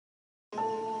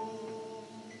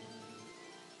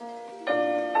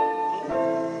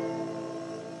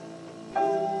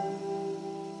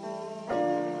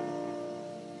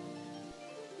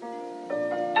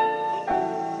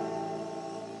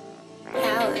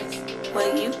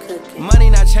What you cooking? Money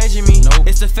not changing me. Nope.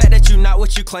 It's the fact that you not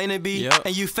what you claim to be. Yep.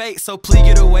 And you fake, so please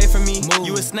get away from me. Move.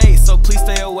 You a snake, so please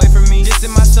stay away from me.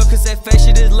 Dissing myself cause that face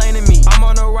shit is lame to me. I'm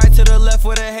on the right to the left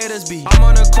where the haters be. I'm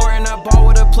on the court and I ball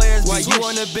where the players be. While you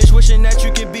on the bitch wishing that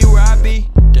you could be where I be.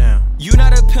 Damn. You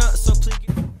not a pimp, so please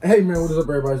get... Hey man, what is up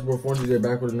everybody? It's your boy DJ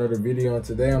back with another video, and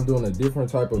today I'm doing a different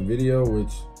type of video,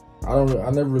 which I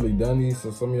never really done these,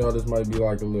 so some of y'all this might be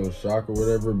like a little shock or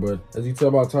whatever. But as you tell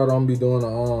by the title, I'm gonna be doing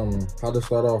how to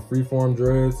start off freeform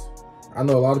dreads. I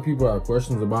know a lot of people have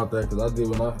questions about that because I did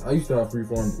when I used to have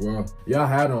freeform. Well, yeah, I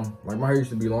had them. Like my hair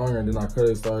used to be longer, and then I cut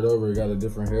it, started over, it got a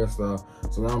different hairstyle.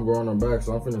 So now I'm growing them back.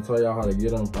 So I'm finna tell y'all how to get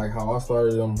them, like how I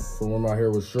started them from when my hair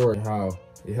was short, and how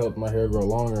it helped my hair grow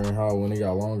longer, and how when it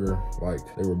got longer, like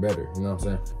they were better. You know what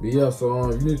I'm saying? But yeah, so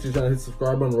if you're new to the channel, hit the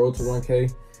subscribe button, road to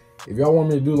 1K. If y'all want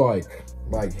me to do like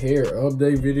hair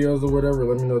update videos or whatever,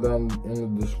 let me know down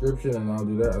in the description and I'll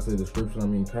do that. I say description, I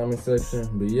mean comment section.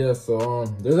 But yeah, so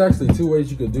there's actually two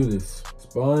ways you could do this: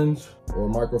 sponge or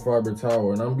microfiber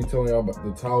towel. And I'm gonna be telling y'all about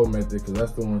the towel method because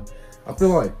that's the one. I feel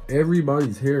like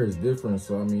everybody's hair is different,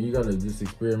 so I mean you gotta just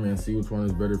experiment and see which one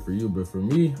is better for you. But for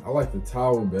me, I like the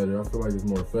towel better. I feel like it's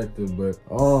more effective. But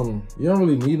you don't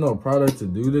really need no product to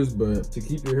do this, but to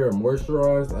keep your hair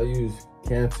moisturized, I use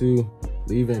Cantu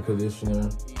leave-in conditioner.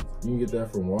 You can get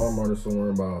that from Walmart or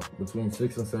somewhere, about between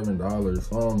 $6 and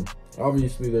 $7.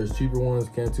 Obviously there's cheaper ones.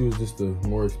 Cantu is just a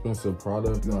more expensive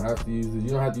product. You don't have to use it. You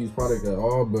don't have to use product at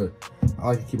all, but I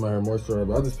like to keep my hair moisturized.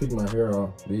 But I just pick my hair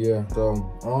out. But yeah, so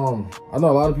I know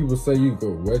a lot of people say you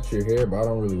could wet your hair, but I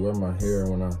don't really wet my hair.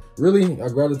 When I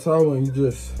grab the towel and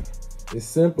it's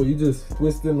simple. You just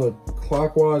twist in the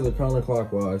clockwise or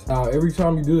counterclockwise. Now, every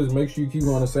time you do this, make sure you keep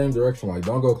going the same direction. Like,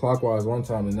 don't go clockwise one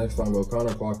time, the next time go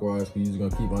counterclockwise, because you're just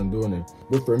gonna keep undoing it.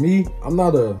 But for me, I'm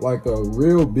not a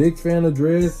real big fan of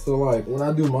dreads. So like, when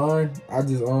I do mine, I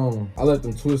just I let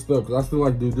them twist up, because I still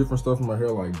like to do different stuff in my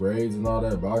hair, like braids and all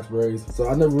that, box braids. So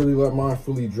I never really let mine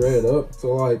fully dread up.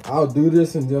 So like, I'll do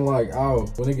this and then like,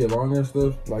 when it get longer and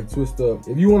stuff, like twist up.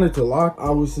 If you want it to lock, I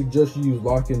would suggest you use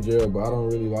locking gel, but I don't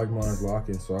really like mine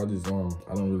locking, so I just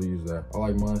I don't really use that. I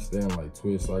like mine staying like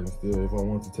twist, so I can still, if I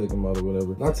want to take them out or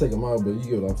whatever, not take them out, but you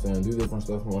get what I'm saying, do different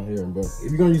stuff with my hair. But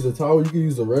if you're gonna use a towel, you can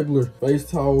use a regular face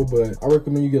towel, but I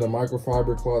recommend you get a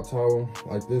microfiber cloth towel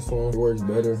like this one. It works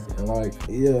better. And like,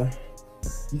 yeah,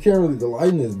 you can't really, the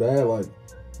lighting is bad. Like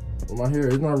with my hair,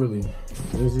 it's not really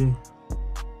easy.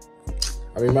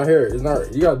 I mean, my hair is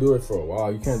not, you gotta do it for a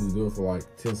while. You can't just do it for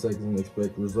like 10 seconds and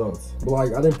expect results. But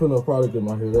like, I didn't put no product in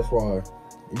my hair, that's why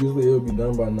usually it'll be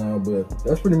done by now. But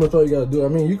that's pretty much all you gotta do. I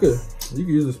mean, you could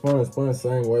use a sponge the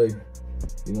same way,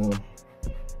 you know,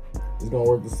 it's gonna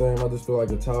work the same. I just feel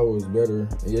like a towel is better.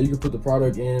 And yeah, you can put the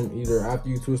product in either after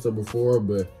you twist or before.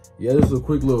 But yeah, this is a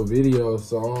quick little video,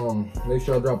 so make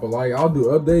sure I drop a like. I'll do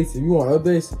updates. If you want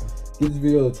updates, give this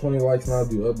video 20 likes and I'll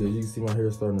do updates. You can see my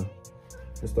hair starting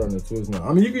to twist now.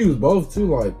 I mean, you can use both too.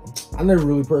 Like, I never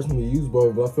really personally use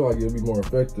both, but I feel like it'll be more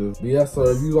effective. But yeah, so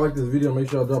if you like this video, make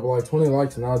sure I drop a like, 20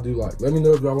 likes, and I'll do like, let me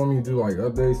know if y'all want me to do like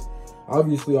updates.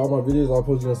 Obviously, all my videos I'll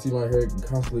post, you're gonna see my hair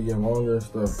constantly getting longer and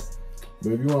stuff.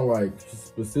 But if you want like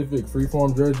specific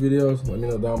freeform dreads videos, let me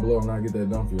know down below and I'll get that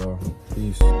done for y'all.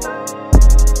 Peace.